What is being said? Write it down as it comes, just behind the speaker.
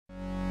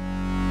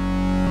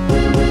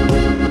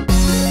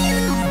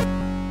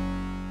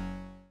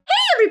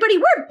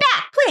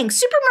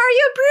Super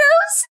Mario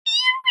Bros.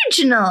 The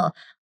original.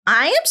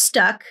 I am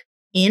stuck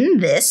in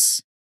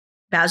this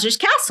Bowser's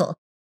castle.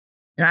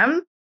 And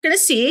I'm gonna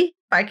see if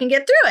I can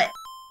get through it.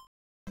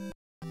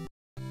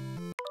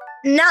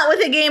 Not with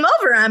a game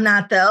over, I'm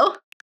not, though.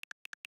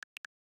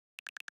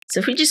 So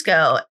if we just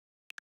go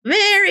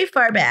very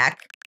far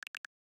back,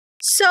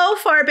 so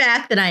far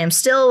back that I am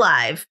still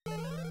alive,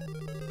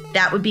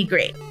 that would be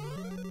great.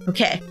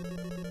 Okay.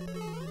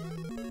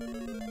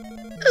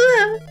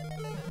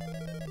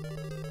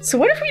 So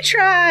what if we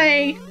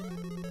try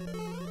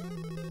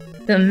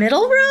the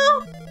middle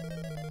row?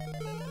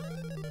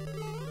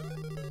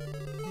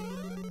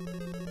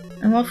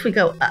 And what if we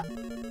go up?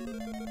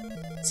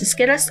 Does this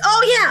get us?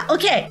 Oh, yeah.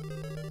 Okay.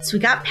 So we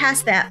got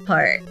past that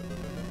part.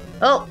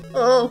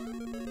 Oh.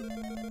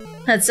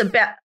 That's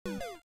about...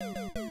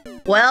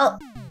 Well,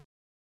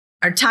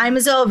 our time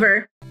is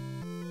over.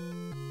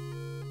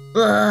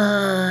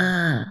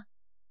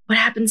 What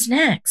happens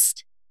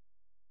next?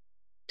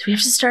 Do we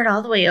have to start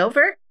all the way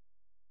over?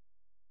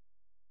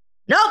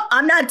 Nope,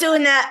 I'm not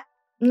doing that.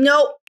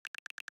 Nope.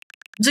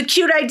 It's a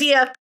cute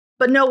idea,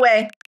 but no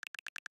way.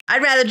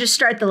 I'd rather just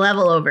start the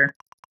level over.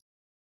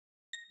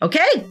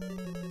 Okay.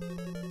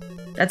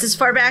 That's as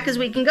far back as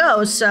we can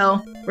go,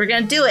 so we're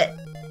gonna do it.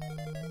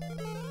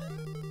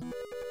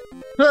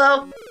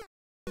 Hello.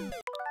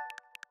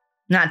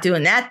 Not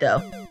doing that,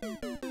 though.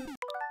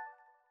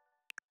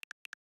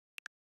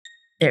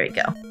 There we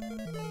go.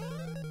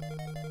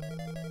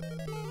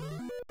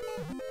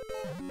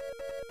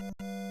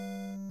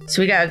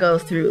 So we gotta go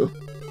through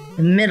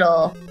the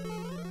middle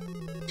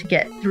to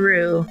get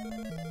through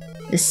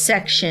this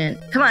section.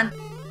 Come on.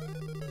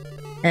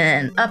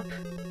 And up.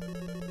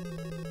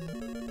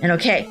 And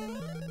okay.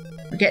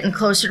 We're getting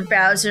closer to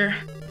Bowser.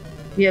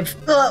 We have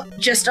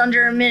just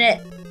under a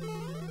minute.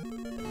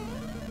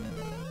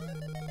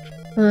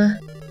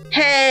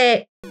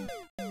 Hey!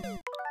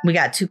 We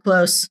got too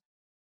close.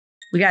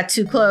 We got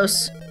too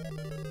close.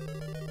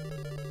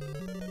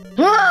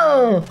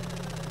 Whoa!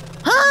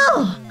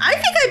 Oh! I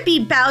think I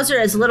beat Bowser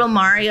as Little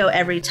Mario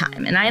every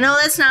time. And I know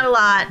that's not a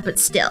lot, but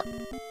still.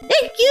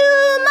 Thank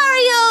you,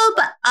 Mario!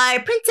 But our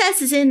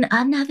princess is in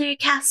another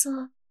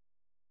castle.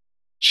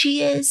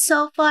 She is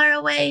so far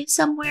away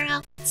somewhere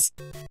else.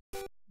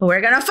 But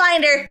we're gonna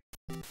find her.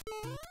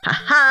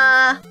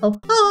 Ha-ha!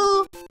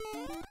 Ho-ho!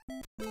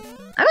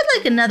 I would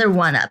like another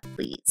one-up,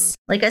 please.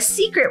 Like a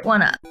secret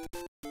one-up.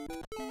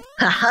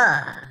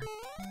 Ha-ha!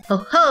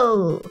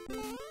 Ho-ho!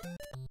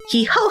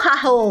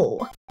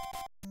 Hee-ho-ha-ho!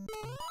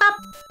 Up!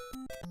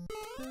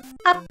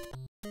 Up!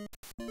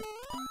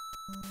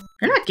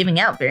 They're not giving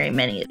out very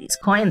many of these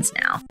coins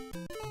now.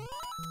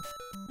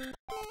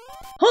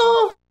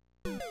 Oh!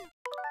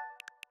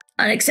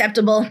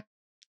 Unacceptable.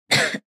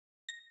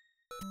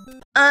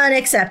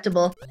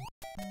 Unacceptable.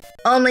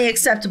 Only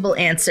acceptable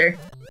answer.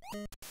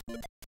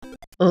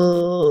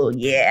 Oh,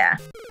 yeah.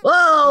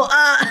 Whoa!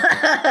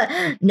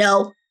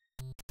 No.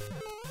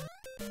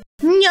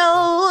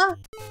 No!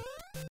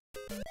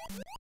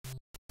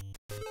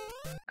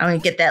 I'm gonna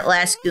get that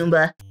last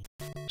Goomba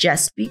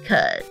just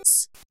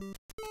because.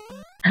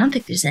 I don't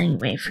think there's any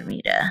way for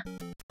me to...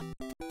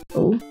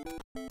 Oh.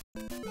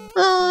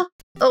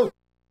 Oh.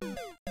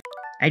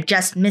 I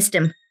just missed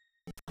him.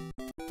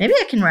 Maybe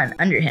I can run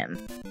under him.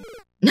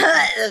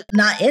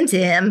 Not into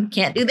him.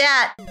 Can't do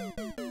that.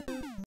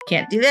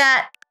 Can't do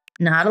that.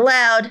 Not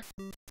allowed.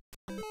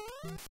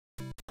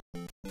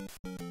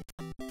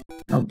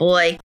 Oh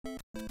boy.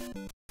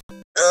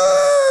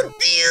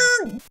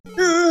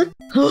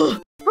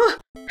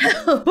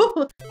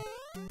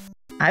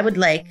 I would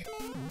like...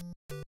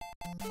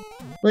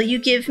 Will you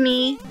give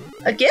me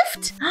a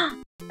gift?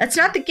 That's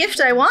not the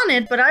gift I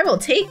wanted, but I will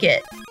take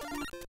it.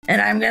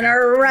 And I'm gonna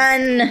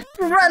run!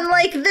 Run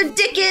like the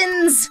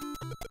Dickens!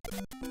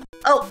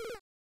 Oh!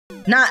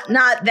 Not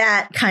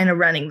that kind of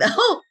running,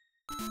 though.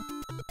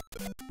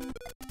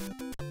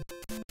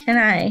 Can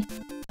I?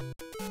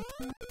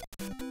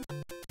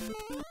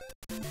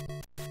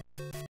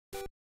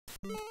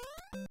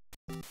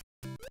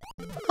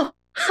 Oh.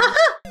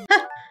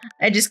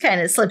 I just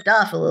kind of slipped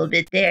off a little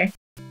bit there.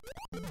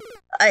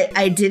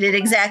 I did it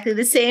exactly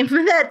the same for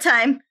that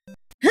time.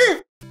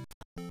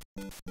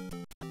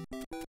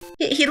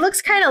 He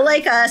looks kind of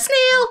like a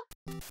snail.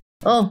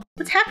 Oh,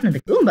 what's happened to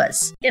the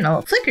Goombas? Getting a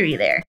little flickery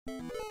there.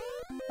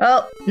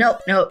 Oh, no,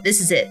 this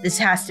is it. This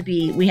has to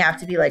be, we have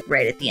to be like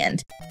right at the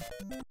end.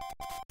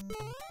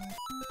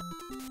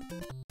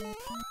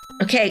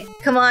 Okay,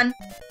 come on.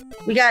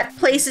 We got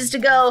places to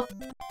go.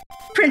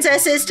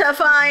 Princesses to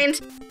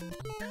find.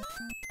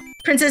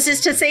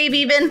 Princesses to save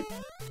even.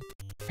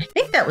 I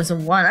think that was a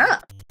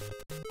one-up.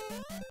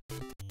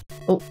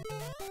 Oh.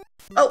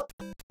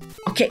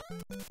 Okay.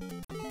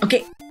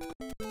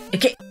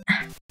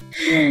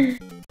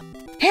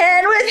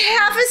 And with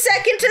half a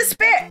second to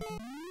spare.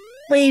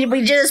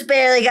 We just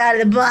barely got to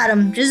the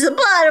bottom. Just the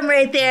bottom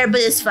right there,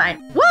 but it's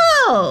fine.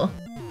 Whoa!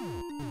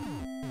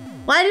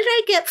 Why did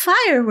I get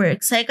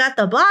fireworks? I got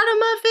the bottom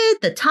of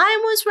it. The time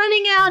was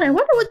running out. I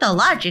wonder what the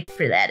logic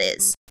for that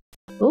is.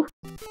 Oh.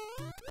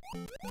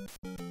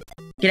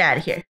 Get out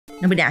of here.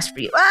 Nobody asked for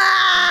you.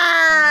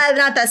 Ah!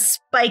 Not that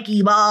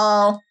spiky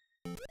ball.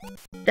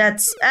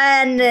 That's...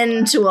 and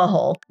into a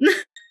hole.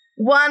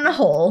 One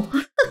hole.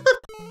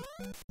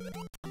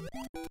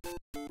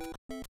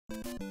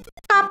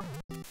 Pop.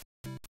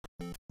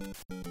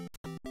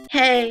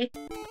 Hey.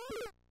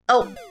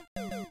 Oh.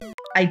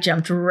 I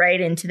jumped right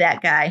into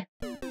that guy.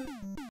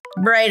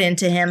 Right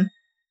into him.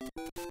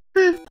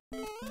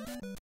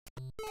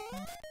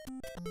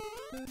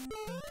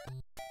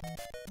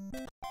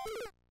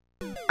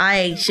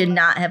 I should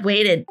not have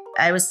waited.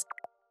 I was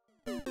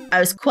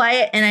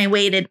quiet and I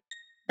waited.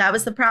 That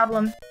was the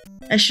problem.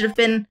 I should have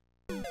been...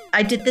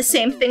 I did the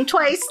same thing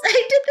twice.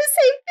 I did the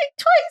same thing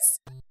twice.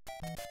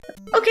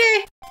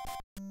 Okay.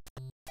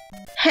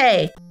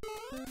 Hey.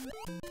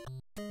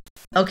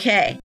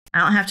 Okay. I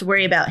don't have to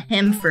worry about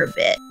him for a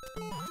bit.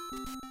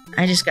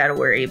 I just gotta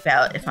worry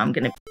about if I'm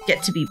gonna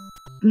get to be...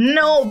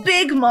 No,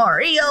 Big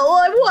Mario!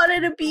 I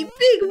wanted to be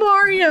Big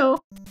Mario!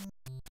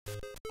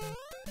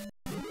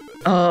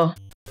 Oh.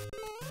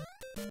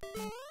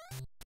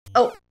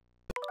 Oh.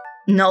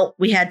 No,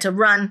 we had to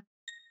run.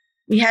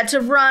 We had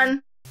to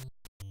run.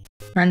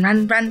 Run,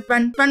 run, run,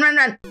 run, run, run,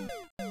 run.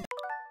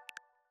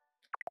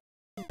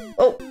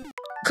 Oh,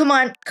 come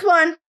on, come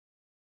on.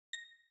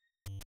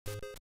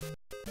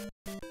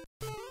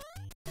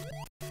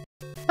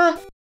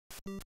 Oh.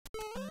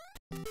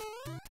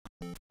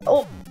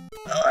 Oh.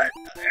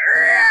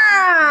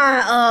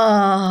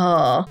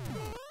 Oh.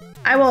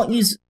 I won't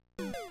use...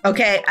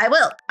 Okay, I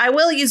will. I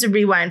will use a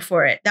rewind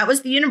for it. That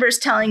was the universe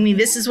telling me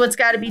this is what's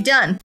got to be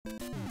done.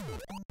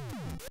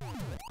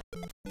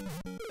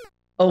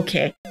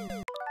 Okay.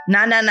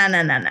 Nah.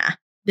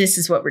 This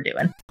is what we're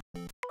doing.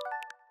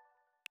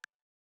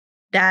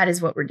 That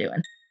is what we're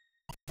doing.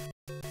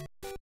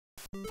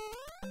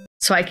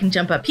 So I can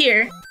jump up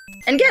here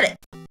and get it.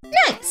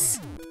 Nice!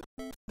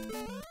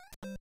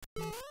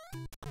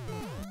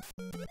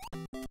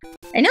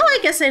 I know I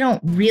guess I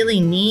don't really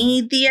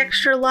need the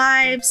extra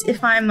lives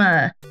if I'm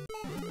a...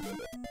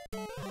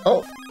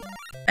 Oh,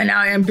 and now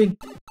I am big,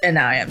 and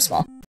now I am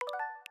small.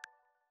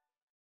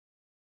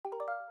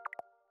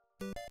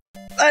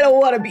 I don't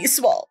want to be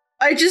small.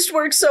 I just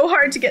worked so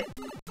hard to get...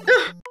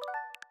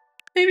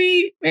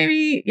 Maybe,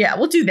 yeah,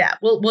 we'll do that.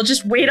 We'll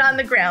just wait on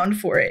the ground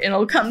for it, and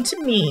it'll come to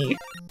me.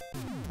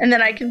 And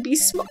then I can be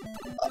small.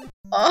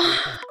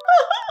 Oh,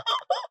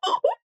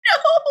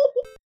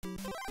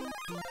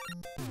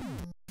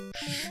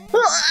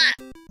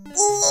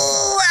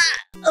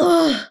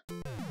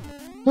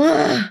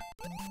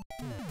 no!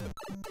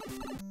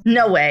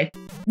 No way.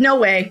 No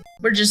way.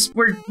 We're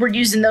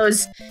using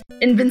those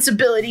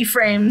invincibility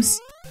frames.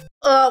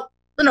 Oh,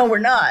 no, we're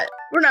not.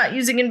 We're not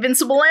using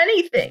invincible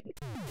anything.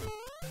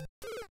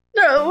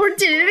 No, we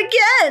did it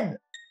again.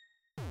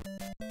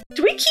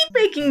 Do we keep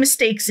making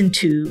mistakes in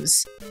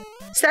twos?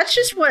 So that's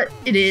just what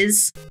it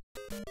is.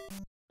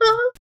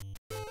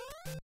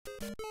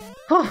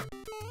 Oh.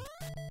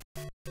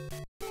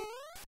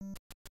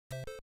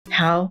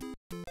 How?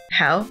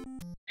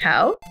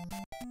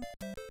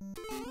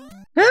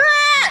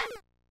 Ah!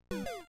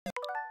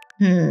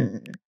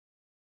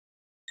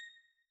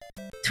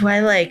 Do I,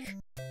 like,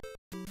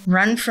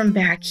 run from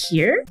back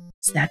here?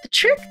 Is that the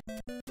trick?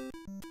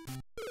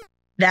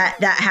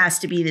 That has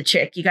to be the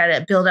trick. You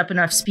gotta build up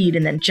enough speed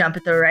and then jump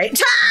at the right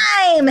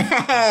time!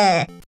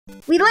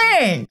 We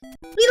learned!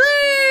 We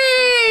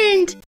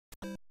learned!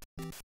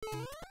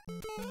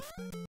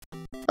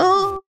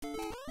 Oh,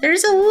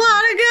 there's a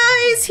lot of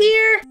guys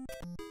here!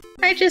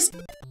 I just...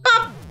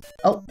 Pop!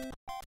 Oh.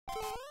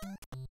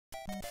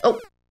 Oh.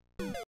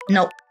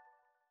 Nope.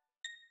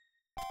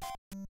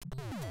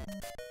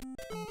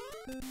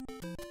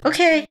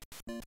 Okay.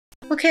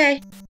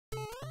 Okay.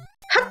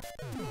 Hup!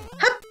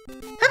 Hup!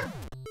 Hup!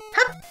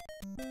 Hup!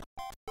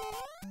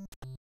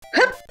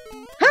 Hup!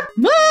 Hup!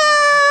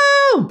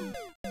 Whoa!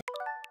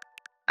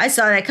 I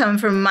saw that coming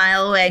from a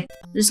mile away.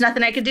 There's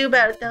nothing I could do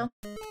about it, though.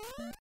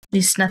 At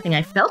least nothing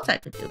I felt I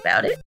could do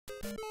about it.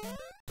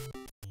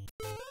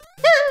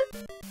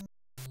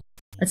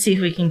 Let's see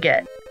if we can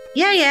get...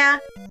 Yeah.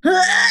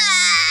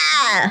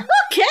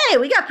 Okay,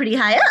 we got pretty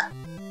high up.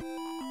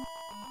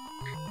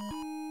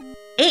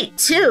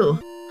 8-2.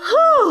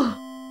 Whew.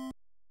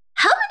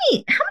 How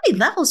many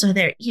levels are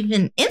there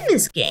even in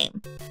this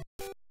game?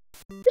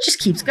 It just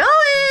keeps going.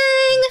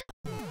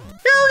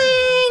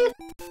 Going.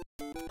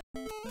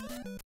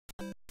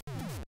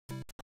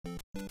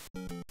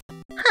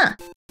 Huh.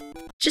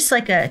 Just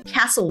like a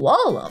castle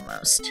wall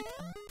almost.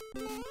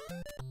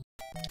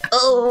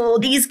 Oh,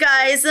 these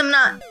guys,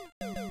 I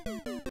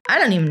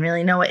don't even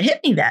really know what hit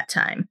me that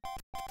time.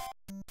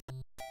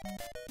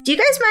 Do you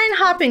guys mind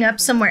hopping up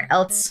somewhere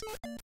else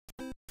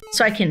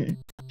so I can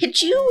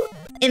hit you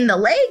in the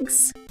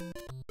legs?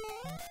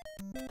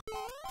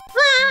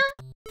 Ah.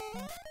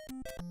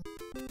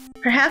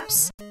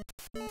 Perhaps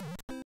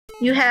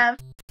you have...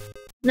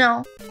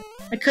 No,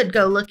 I could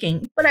go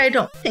looking, but I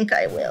don't think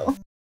I will.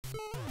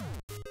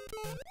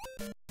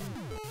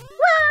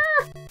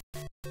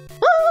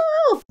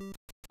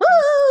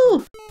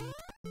 Woo!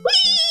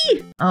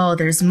 Whee! Oh,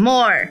 there's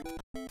more.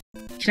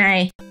 Can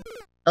I...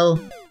 Oh.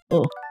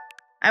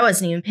 I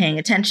wasn't even paying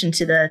attention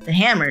to the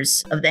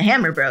hammers of the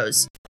Hammer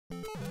Bros,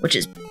 which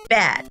is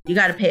bad. You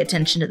gotta pay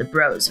attention to the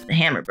bros of the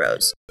Hammer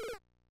Bros.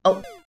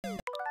 Oh.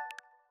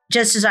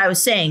 Just as I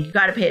was saying, you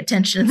gotta pay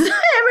attention to the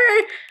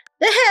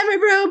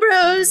Hammer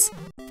Bros.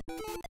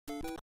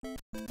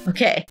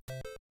 Okay.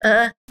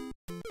 That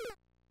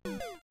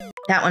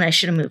one I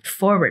should have moved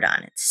forward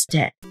on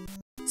instead,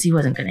 because he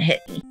wasn't gonna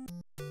hit me.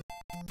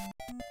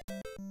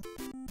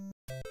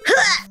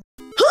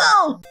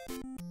 Whoa!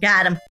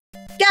 Got him.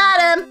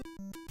 Got him!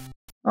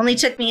 Only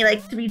took me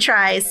like 3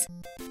 tries.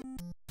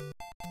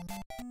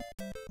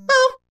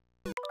 Oh!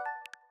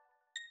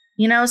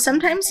 You know,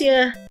 sometimes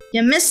you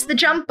miss the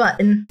jump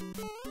button.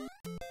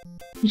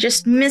 You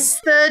just miss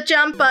the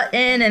jump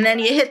button, and then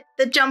you hit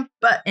the jump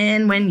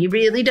button when you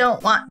really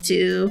don't want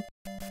to.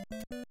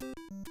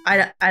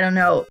 I don't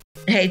know.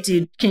 Hey,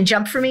 dude, can you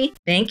jump for me?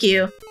 Thank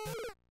you.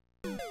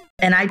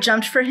 And I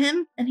jumped for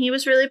him, and he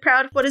was really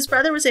proud of what his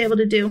brother was able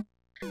to do.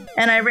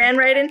 And I ran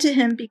right into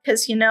him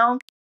because, you know,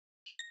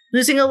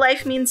 losing a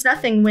life means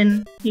nothing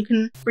when you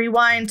can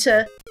rewind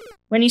to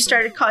when you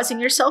started causing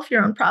yourself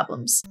your own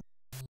problems.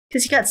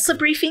 Because you got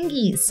slippery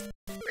fingies.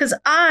 Because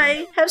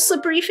I have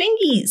slippery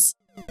fingies.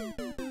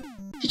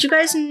 Did you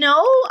guys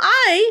know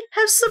I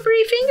have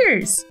slippery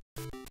fingers?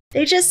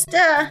 They just,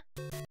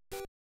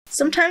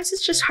 sometimes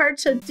it's just hard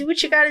to do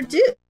what you gotta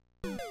do.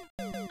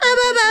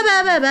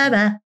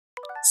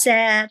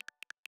 Sad.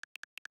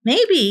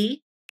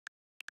 Maybe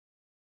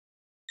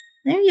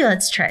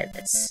let's try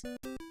this.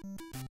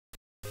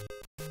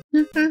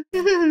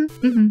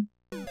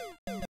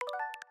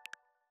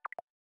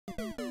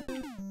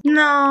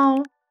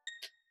 No.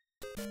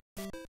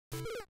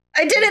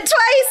 I did it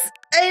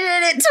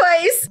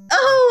twice!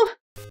 Oh!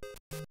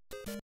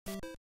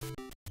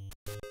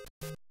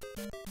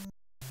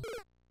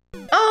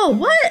 Oh,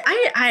 what?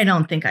 I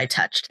don't think I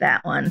touched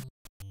that one.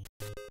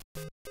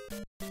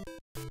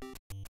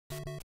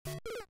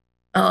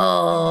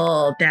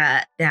 Oh,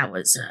 that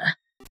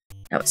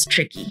was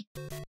tricky.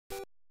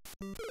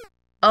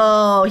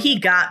 Oh, he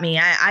got me.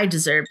 I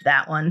deserved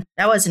that one.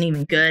 That wasn't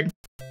even good.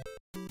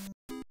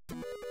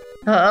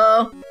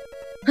 Uh-oh.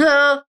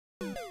 Oh.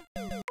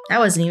 That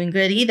wasn't even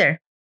good either.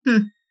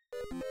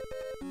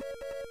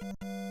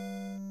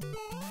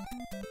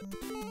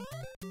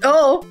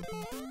 Oh.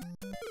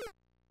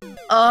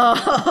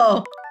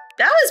 Oh.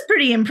 That was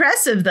pretty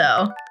impressive,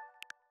 though.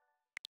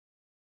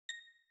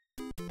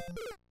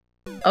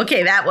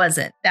 Okay, that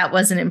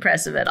wasn't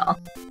impressive at all.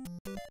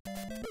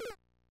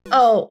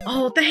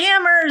 Oh, the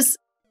hammers!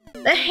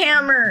 The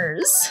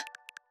hammers!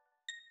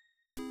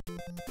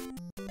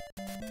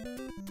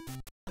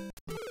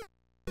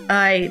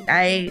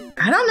 I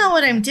don't know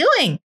what I'm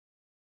doing.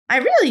 I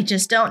really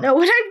just don't know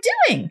what I'm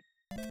doing.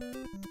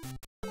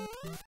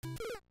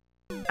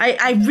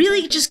 I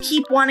really just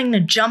keep wanting to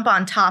jump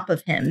on top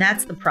of him.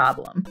 That's the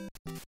problem.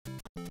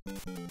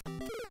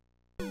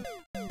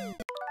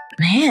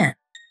 Man.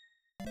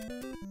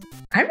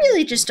 I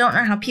really just don't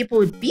know how people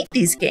would beat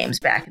these games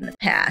back in the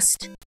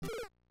past.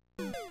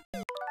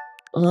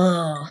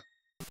 Ugh.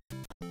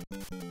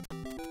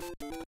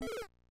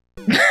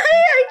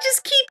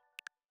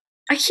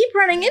 I keep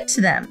running into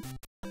them.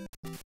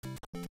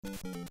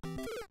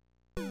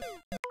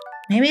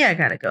 Maybe I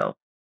gotta go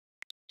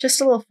just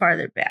a little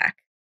farther back.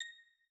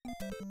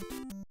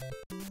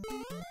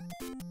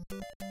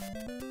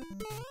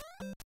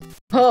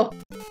 Oh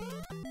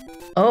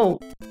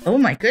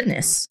my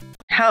goodness.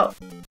 How?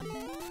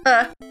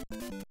 Oh.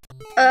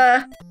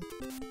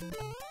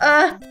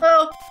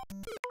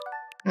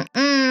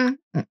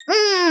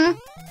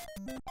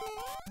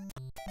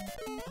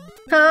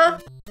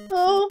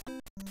 Oh.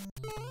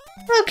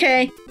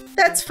 Okay,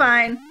 that's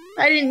fine.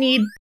 I didn't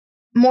need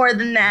more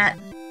than that.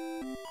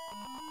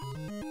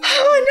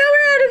 Oh, and now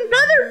we're at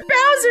another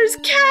Bowser's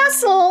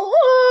castle.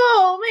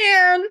 Oh,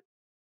 man.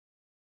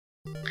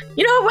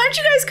 You know, why don't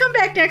you guys come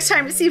back next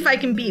time to see if I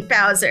can beat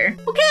Bowser?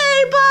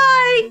 Okay,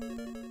 bye.